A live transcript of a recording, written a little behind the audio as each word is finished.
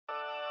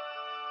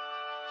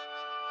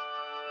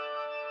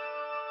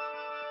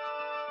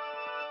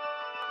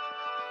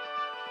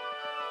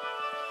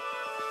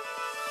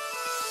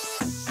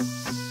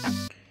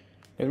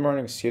Good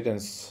morning,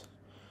 students.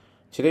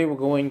 Today we're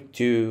going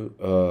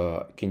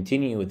to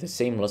continue with the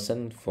same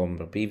lesson from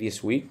the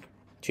previous week,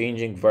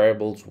 changing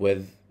variables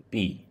with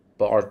b,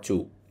 part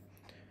 2.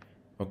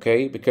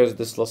 Okay, because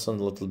this lesson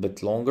a little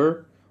bit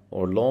longer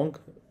or long,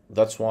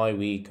 that's why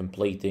we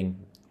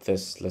completing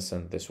this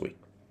lesson this week.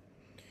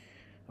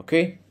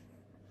 Okay,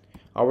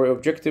 our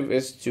objective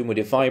is to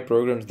modify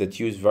programs that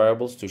use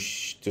variables to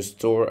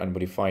store and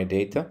modify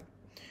data.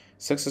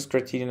 Success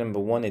criteria number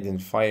 1,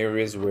 identify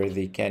areas where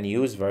they can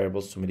use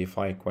variables to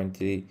modify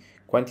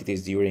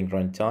quantities during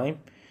runtime.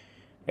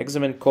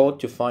 Examine code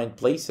to find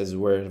places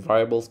where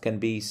variables can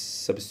be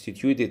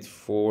substituted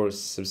for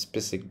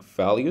specific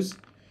values.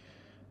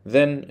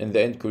 Then, in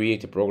the end,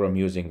 create a program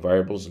using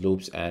variables,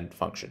 loops, and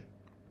function.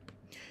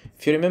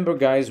 If you remember,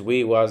 guys,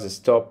 we was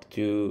stopped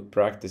to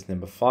practice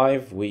number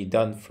 5. We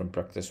done from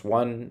practice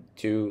 1,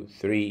 2,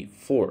 3,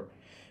 4.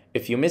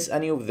 If you miss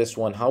any of this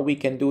one, how we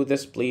can do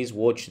this, please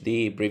watch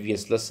the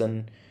previous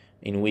lesson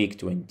in week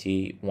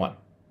 21.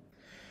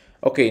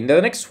 Okay,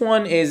 the next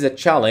one is a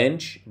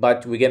challenge,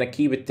 but we're gonna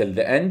keep it till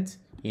the end.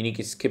 You need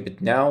to skip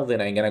it now,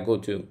 then I'm gonna go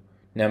to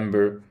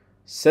number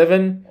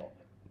 7,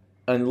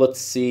 and let's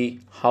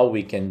see how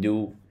we can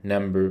do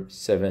number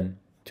 7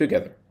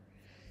 together.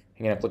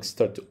 I'm gonna click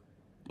start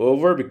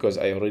over because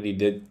I already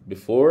did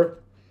before.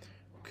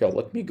 Okay,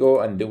 let me go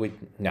and do it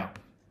now.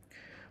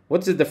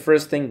 What's the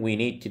first thing we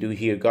need to do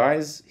here,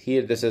 guys?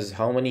 Here, this is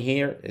how many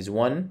here? Is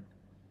 1,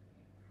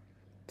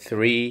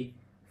 3,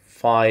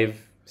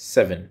 5,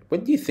 7.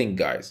 What do you think,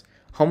 guys?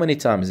 How many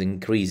times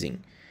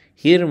increasing?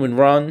 Here, when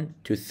run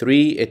to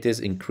 3, it is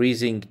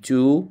increasing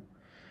 2.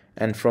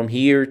 And from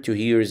here to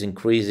here is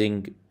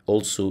increasing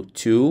also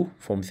 2,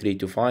 from 3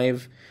 to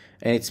 5.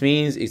 And it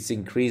means it's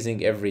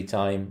increasing every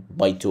time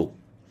by 2.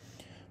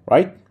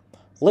 Right?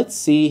 Let's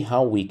see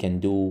how we can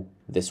do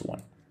this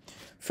one.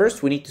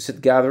 First, we need to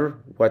set gather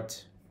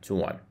what to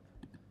 1. I'm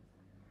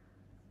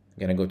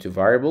gonna go to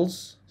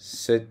variables,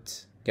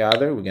 set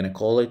gather. We're gonna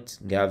call it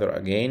gather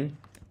again.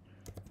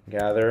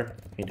 Gather,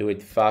 we do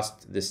it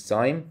fast this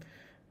time.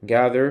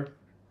 Gather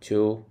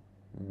to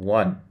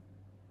 1.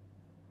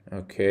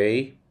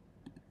 Okay.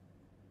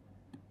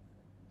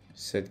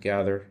 Set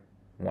gather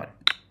 1.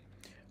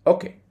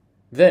 Okay.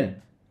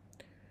 Then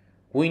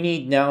we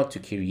need now to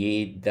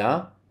create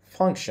the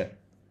function.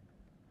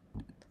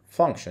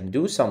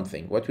 Do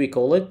something. What we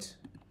call it?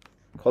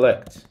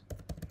 Collect.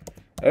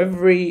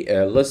 Every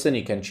lesson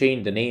you can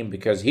change the name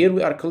because here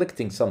we are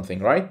collecting something,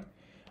 right?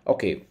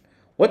 Okay,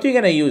 what we're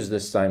gonna use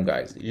this time,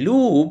 guys?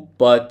 Loop,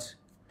 but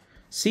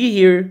see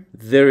here,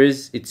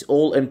 it's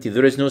all empty.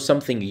 There is no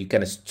something you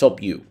can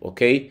stop you,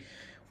 okay?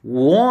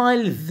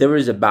 While there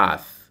is a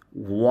path.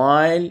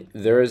 Why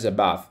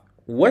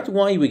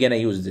we gonna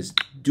use this?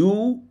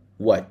 Do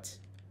what?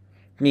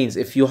 Means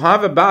if you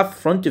have a path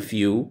front of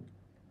you,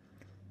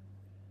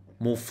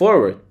 move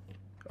forward,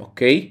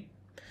 okay?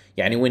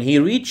 Yani when he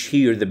reach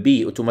here, the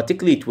B,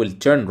 automatically it will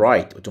turn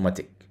right,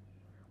 automatic.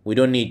 We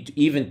don't need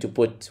even to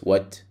put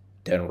what?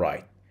 Turn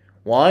right.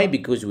 Why?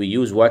 Because we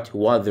use what?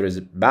 While there is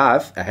a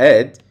path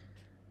ahead,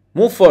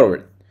 move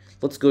forward.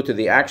 Let's go to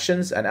the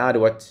actions and add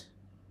what?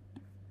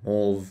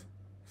 Move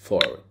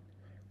forward.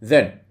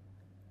 Then,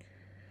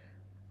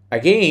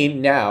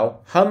 again,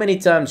 now, how many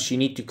times she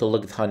need to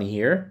collect honey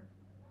here?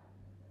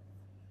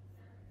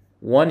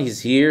 1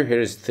 is here, here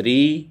is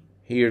 3,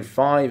 here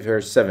 5, here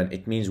 7.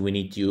 It means we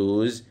need to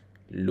use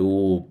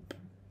loop.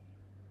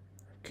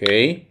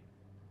 Okay.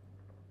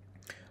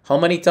 How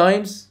many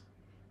times?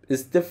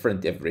 It's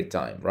different every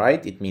time,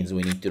 right? It means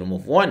we need to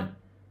remove 1.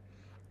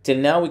 Till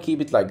now we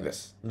keep it like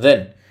this.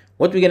 Then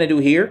what we're gonna do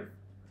here?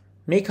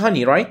 Make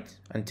honey, right?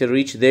 Until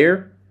reach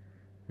there,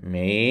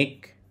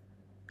 make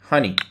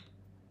honey.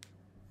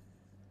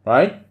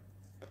 Right?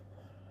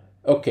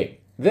 Okay.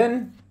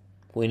 Then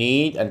we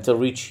need until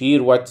reach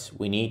here what?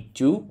 We need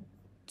to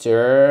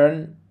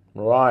turn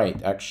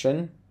right.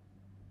 Action,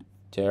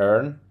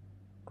 turn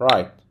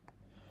right.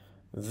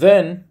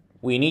 Then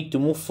we need to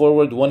move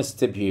forward 1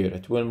 step here.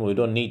 At when we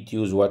don't need to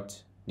use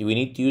what? Do we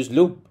need to use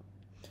loop?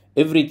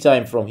 Every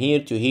time from here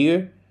to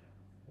here,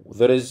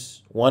 there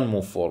is 1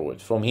 move forward.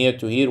 From here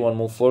to here, 1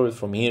 move forward.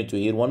 From here to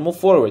here, 1 move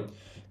forward.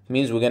 It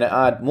means we're gonna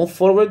add move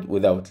forward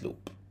without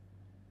loop.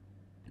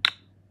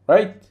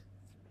 Right?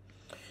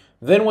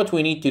 Then what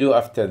we need to do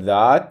after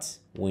that,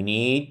 we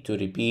need to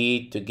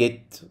repeat to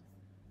get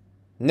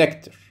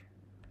nectar.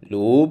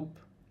 Loop,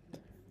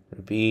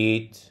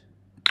 repeat.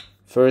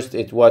 First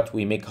it what?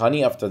 We make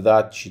honey, after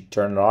that she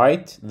turn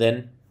right,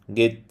 then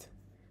get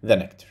the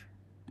nectar.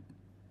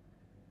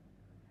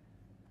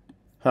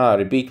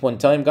 Repeat 1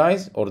 time,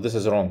 guys, or this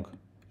is wrong?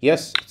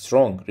 Yes, it's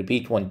wrong.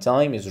 Repeat 1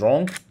 time is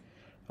wrong.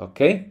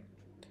 Okay,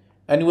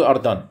 and we are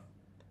done.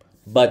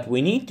 But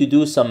we need to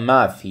do some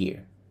math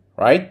here,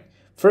 right?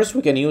 First,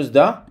 we can use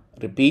the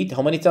repeat.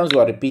 How many times we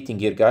are repeating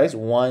here, guys?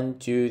 1,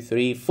 2,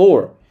 3,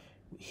 4.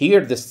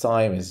 Here, this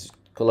time is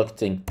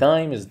collecting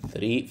time is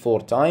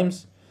 4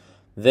 times.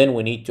 Then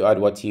we need to add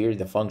what here?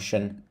 The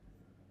function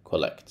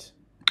collect.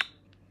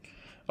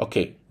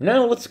 Okay,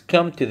 now let's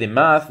come to the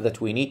math that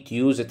we need to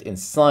use it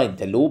inside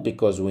the loop,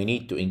 because we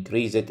need to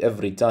increase it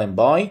every time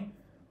by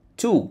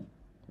 2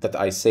 that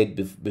I said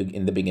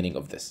in the beginning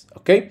of this.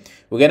 Okay,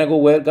 we're gonna go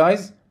where,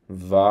 guys?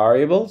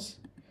 Variables,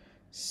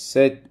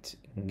 set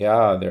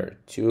gather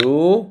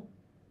to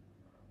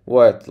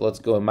what? Let's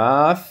go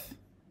math,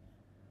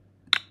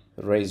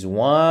 raise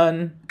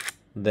 1,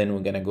 then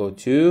we're gonna go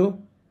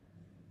to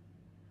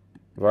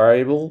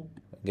variable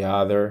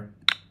gather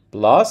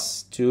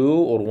plus 2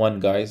 or 1,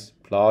 guys,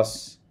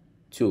 plus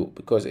 2,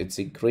 because it's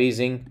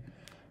increasing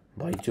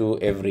by 2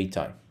 every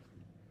time,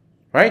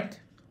 right?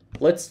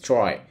 Let's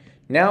try.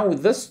 Now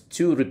with this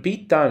 2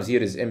 repeat times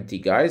here is empty,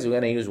 guys. We're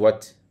gonna use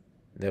what?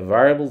 The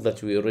variable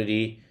that we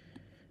already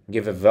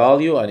give a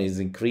value and is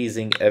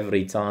increasing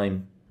every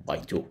time by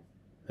 2.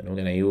 Then we're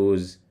gonna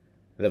use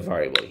the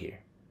variable here.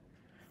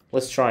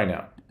 Let's try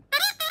now.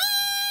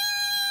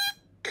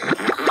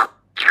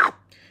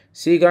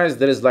 See, guys,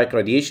 there is like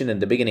radiation in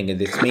the beginning, and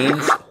this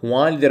means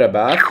while there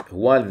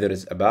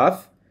is a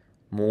path,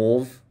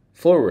 move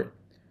forward.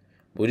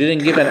 We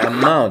didn't give an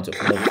amount of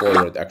move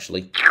forward,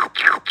 actually.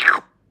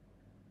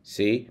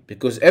 See,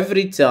 because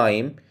every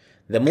time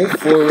the move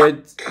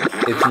forward,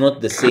 it's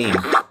not the same.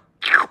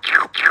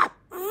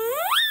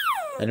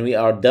 And we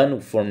are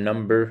done for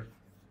number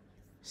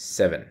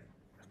 7.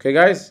 Okay,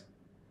 guys?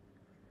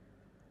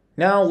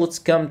 Now let's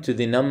come to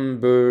the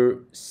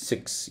number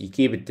 6. You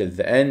keep it till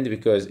the end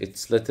because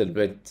it's a little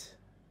bit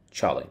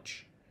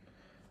challenge.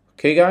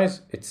 Okay,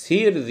 guys? It's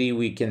here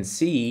we can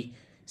see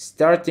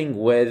starting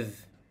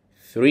with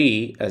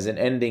 3 as an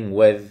ending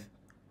with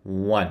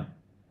 1.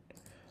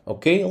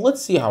 Okay,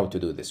 let's see how to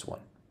do this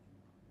one.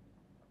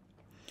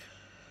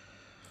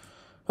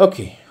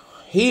 Okay,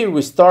 here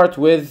we start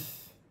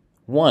with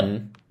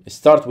 1.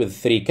 Start with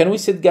 3. Can we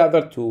set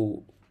gather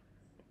to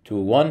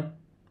 1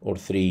 or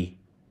 3?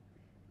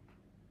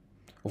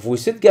 If we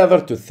set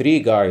gather to 3,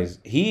 guys,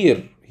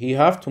 here he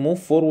have to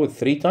move forward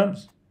 3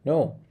 times?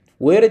 No.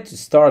 Where it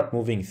start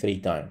moving 3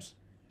 times?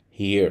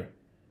 Here.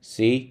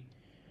 See?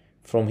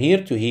 From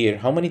here to here,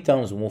 how many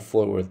times move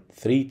forward?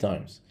 3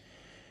 times.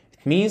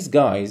 It means,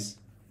 guys,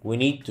 we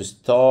need to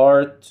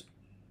start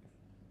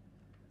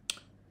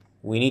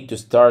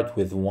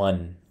with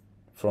 1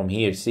 from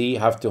here. See,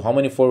 how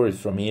many forward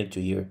from here to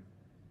here?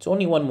 It's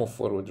only 1 move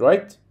forward,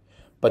 right?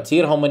 But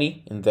here, how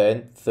many in the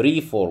end?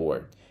 3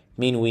 forward.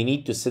 Mean we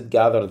need to set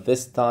gather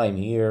this time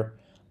here.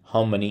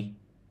 How many?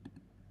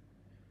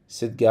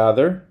 Set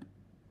gather.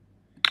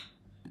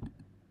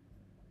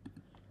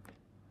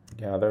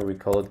 We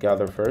call it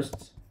gather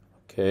first.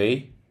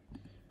 Okay.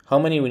 How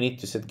many we need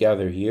to set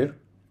gather here?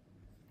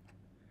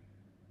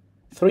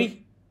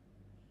 3,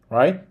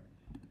 right?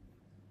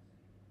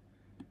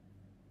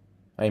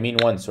 I mean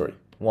 1, sorry.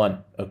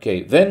 1.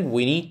 Okay, then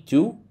we need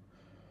to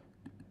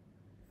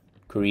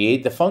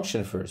create the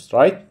function first,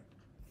 right?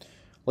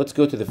 Let's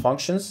go to the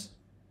functions.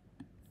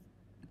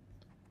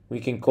 We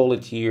can call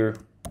it here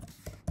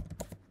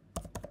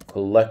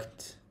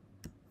collect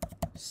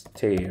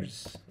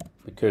stairs,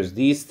 because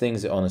these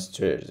things are on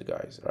stairs,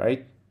 guys,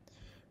 right?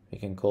 We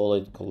can call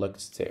it collect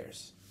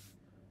stairs.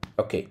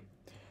 Okay,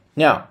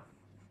 now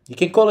you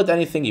can call it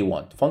anything you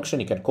want. Function,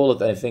 you can call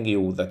it anything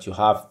that you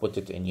have put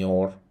it in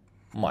your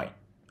mind.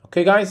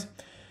 Okay, guys?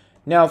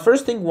 Now,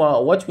 first thing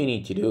what we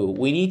need to do,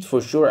 we need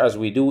for sure, as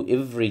we do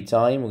every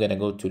time, we're going to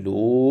go to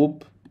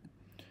loop,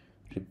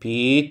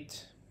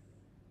 repeat,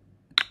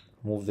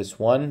 move this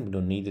one, we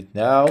don't need it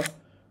now.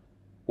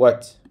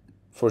 What?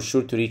 For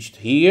sure to reach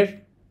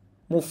here,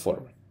 move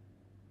forward.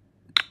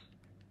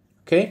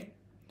 Okay?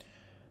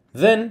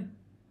 Then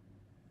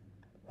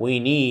we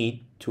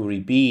need to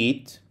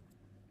repeat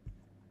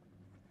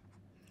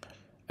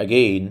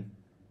again,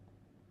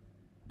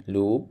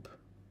 loop,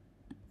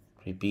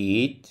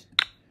 repeat,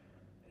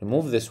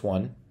 remove this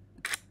one,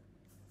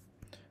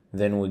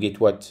 then we get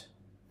what?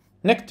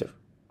 Nectar,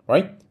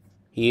 right?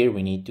 Here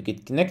we need to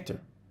get nectar.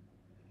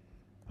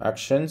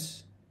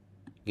 Actions,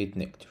 get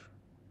nectar.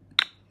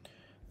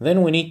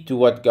 Then we need to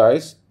what,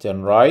 guys?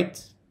 Turn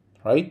right,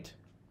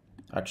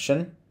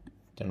 action,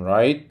 turn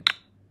right.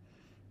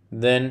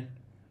 Then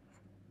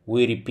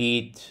we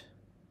repeat,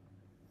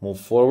 move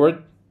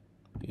forward,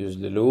 use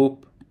the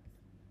loop.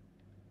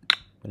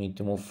 We need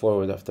to move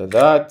forward after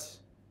that.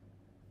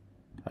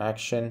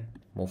 Action,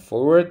 move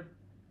forward.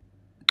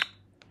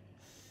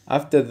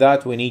 After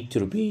that, we need to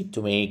repeat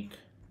to make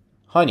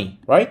honey,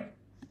 right?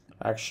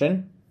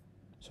 Action,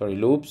 sorry,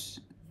 loops.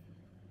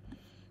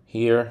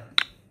 Here,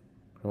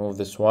 remove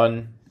this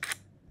one.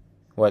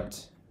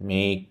 What?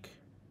 Make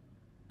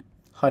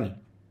honey.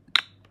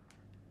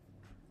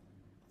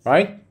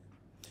 Right?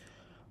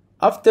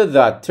 After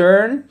that,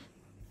 turn.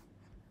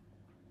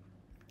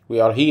 We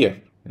are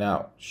here.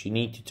 Now, she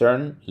needs to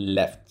turn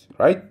left,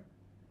 right?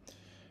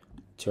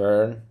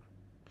 Turn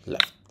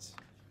left.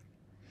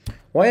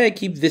 Why I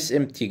keep this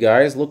empty,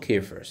 guys? Look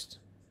here first.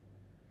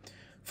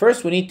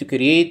 First, we need to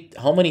create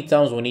how many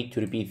times we need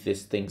to repeat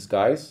these things,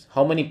 guys.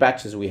 How many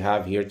patches we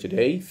have here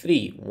today?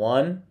 3.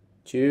 1,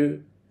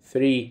 2,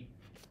 3.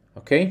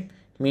 Okay?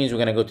 It means we're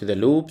going to go to the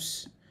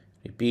loops,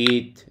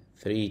 repeat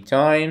 3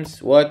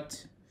 times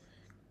what?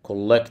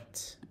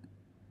 Collect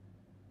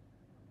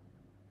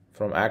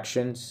from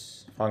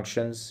actions,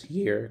 functions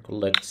here,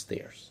 collect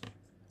stairs.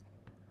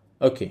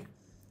 Okay.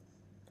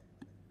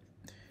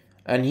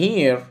 And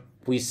here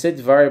we set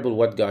variable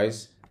what,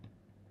 guys?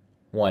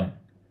 1.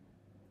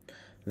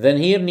 Then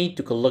here need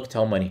to collect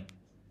how many?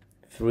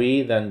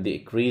 3, then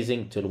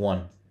decreasing till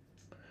 1.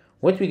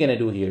 What we gonna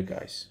do here,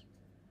 guys?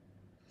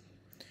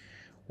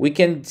 We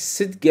can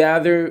set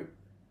gather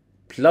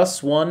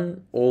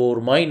 +1 or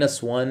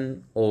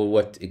 -1 or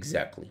what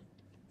exactly?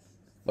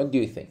 What do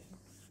you think?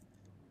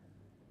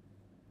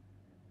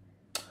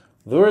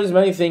 There is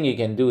many things you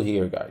can do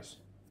here, guys.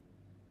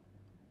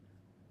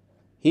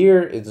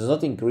 Here it's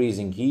not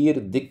increasing, here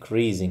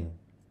decreasing.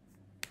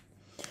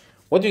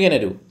 What are we gonna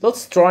do?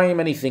 Let's try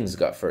many things,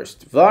 guys.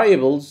 First,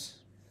 variables.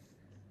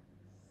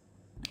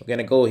 We're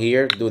gonna go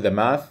here, do the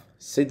math,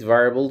 set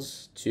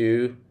variables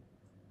to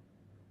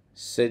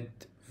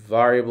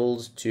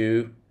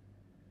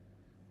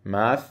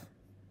math.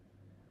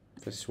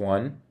 This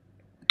one,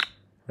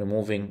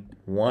 removing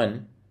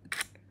 1,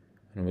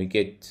 and we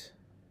get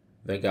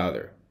the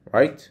gather,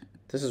 right?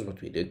 This is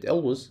what we did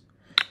always.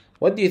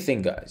 What do you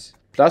think, guys?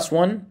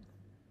 +1,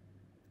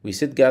 we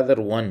set gather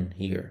 1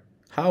 here.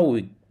 How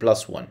we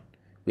 +1?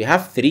 We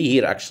have 3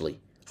 here actually.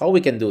 How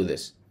we can do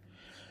this?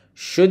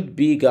 Should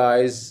be,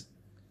 guys,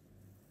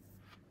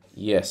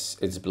 yes,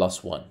 it's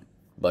 +1.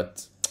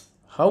 But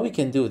how we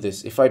can do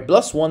this? If I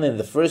 +1 in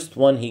the first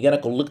one, he gonna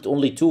collect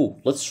only 2.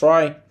 Let's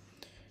try.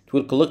 It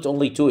will collect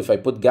only 2 if I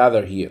put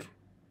gather here,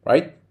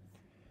 right?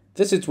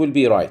 This it will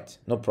be right,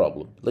 no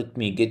problem. Let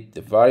me get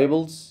the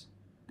variables,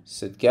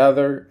 set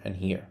gather, and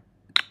here.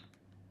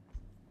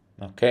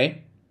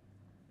 Okay.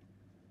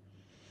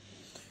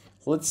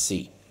 Let's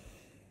see.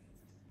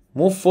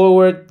 Move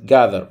forward,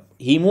 gather.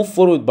 He moved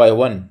forward by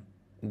 1.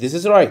 This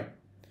is right.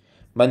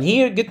 But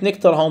here, get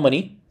nectar how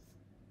many?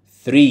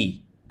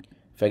 3.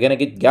 If I'm gonna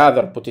get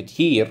gather, put it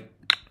here.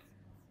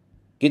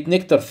 Get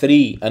nectar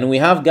 3. And we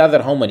have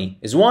gather how many?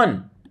 Is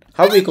 1.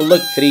 How do we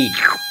collect 3?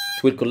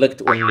 It will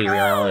collect only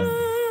 1.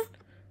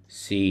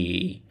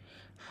 See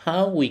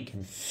how we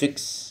can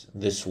fix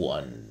this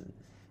one.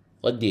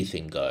 What do you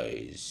think,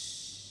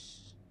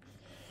 guys?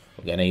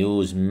 We're gonna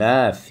use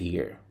math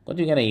here. What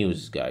are we gonna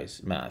use,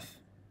 guys? Math.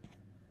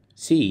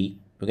 See,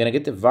 we're gonna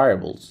get the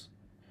variables.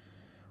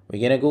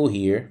 We're gonna go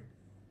here.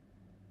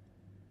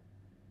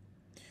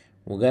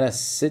 We're gonna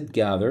set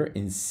gather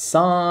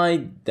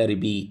inside the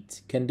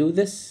repeat. Can do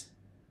this?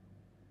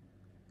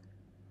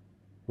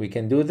 We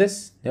can do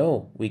this?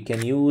 No, we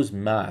can use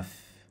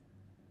math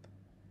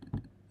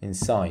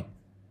inside.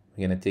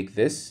 We're gonna take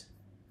this,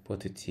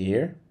 put it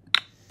here.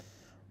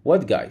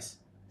 What, guys?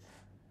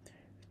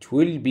 It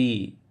will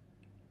be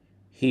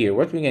here.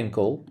 What we can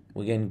call?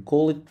 We can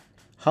call it.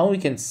 How we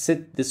can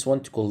set this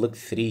one to collect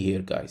 3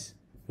 here, guys?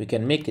 We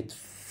can make it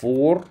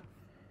 4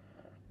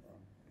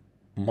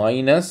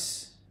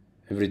 minus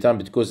every time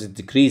because it's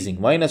decreasing.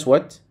 Minus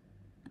what?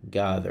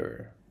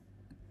 Gather.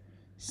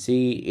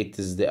 See, it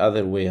is the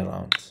other way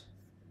around.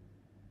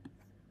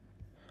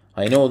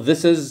 I know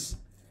this is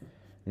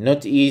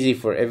not easy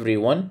for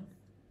everyone.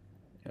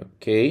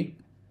 Okay.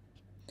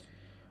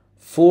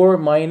 4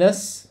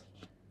 minus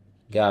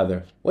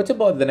gather. What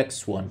about the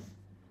next one?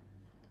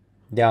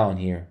 Down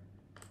here.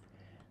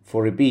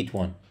 For repeat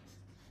 1.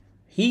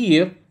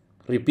 Here,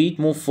 repeat,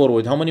 move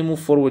forward. How many move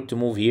forward to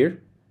move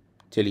here?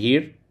 Till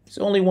here? It's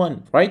only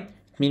 1, right?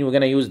 I mean, we're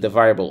going to use the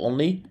variable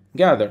only,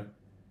 gather.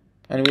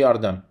 And we are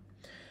done.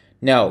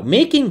 Now,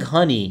 making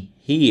honey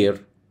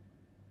here,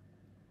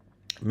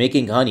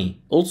 making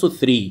honey, also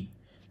 3.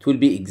 It will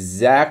be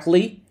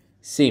exactly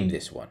same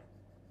this one.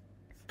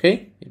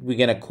 Okay? We're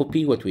going to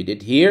copy what we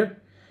did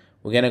here.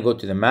 We're going to go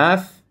to the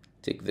math,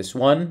 take this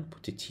one,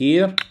 put it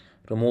here,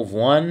 remove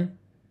 1.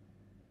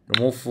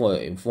 Remove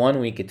 1,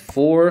 we get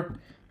 4,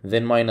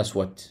 then minus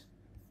what?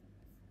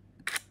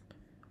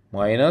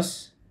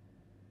 Minus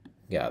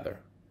gather.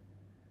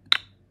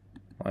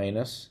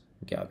 Minus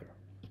gather.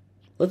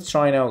 Let's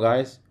try now,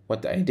 guys.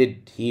 What I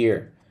did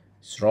here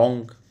is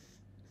wrong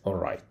or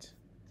right.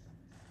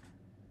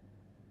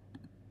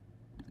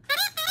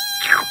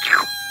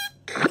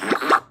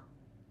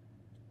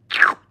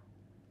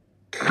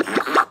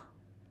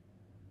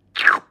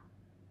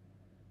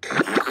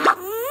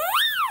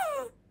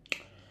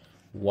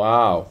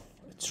 Wow,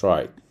 it's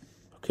right.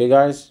 Okay,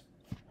 guys,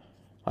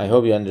 I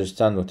hope you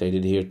understand what I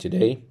did here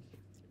today.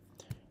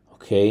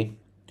 Okay,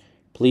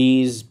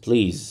 please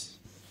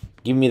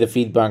give me the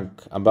feedback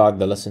about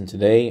the lesson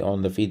today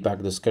on the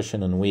feedback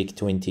discussion on week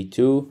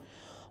 22.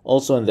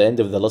 Also, in the end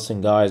of the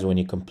lesson, guys, when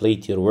you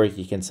complete your work,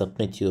 you can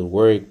submit your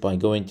work by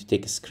going to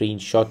take a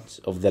screenshot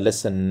of the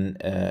lesson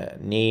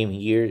name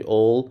here.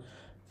 All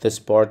this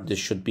part, this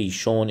should be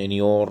shown in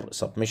your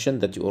submission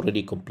that you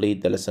already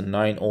complete the lesson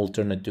 9,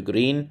 alternate to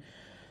green.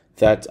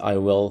 That I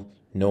will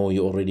know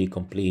you already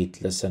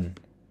complete lesson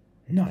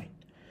 9.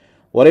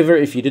 Whatever,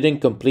 if you didn't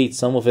complete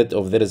some of it,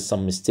 or if there is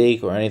some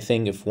mistake or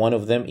anything, if one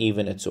of them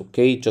even, it's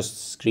okay.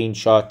 Just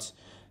screenshot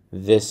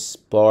this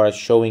bar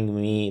showing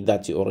me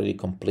that you already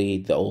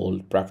complete the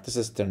old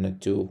practices, turn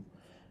it to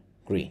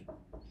green.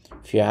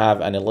 If you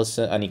have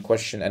any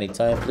question,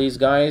 anytime, please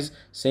guys,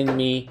 send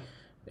me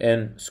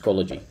in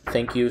Schoology.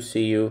 Thank you.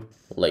 See you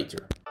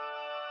later.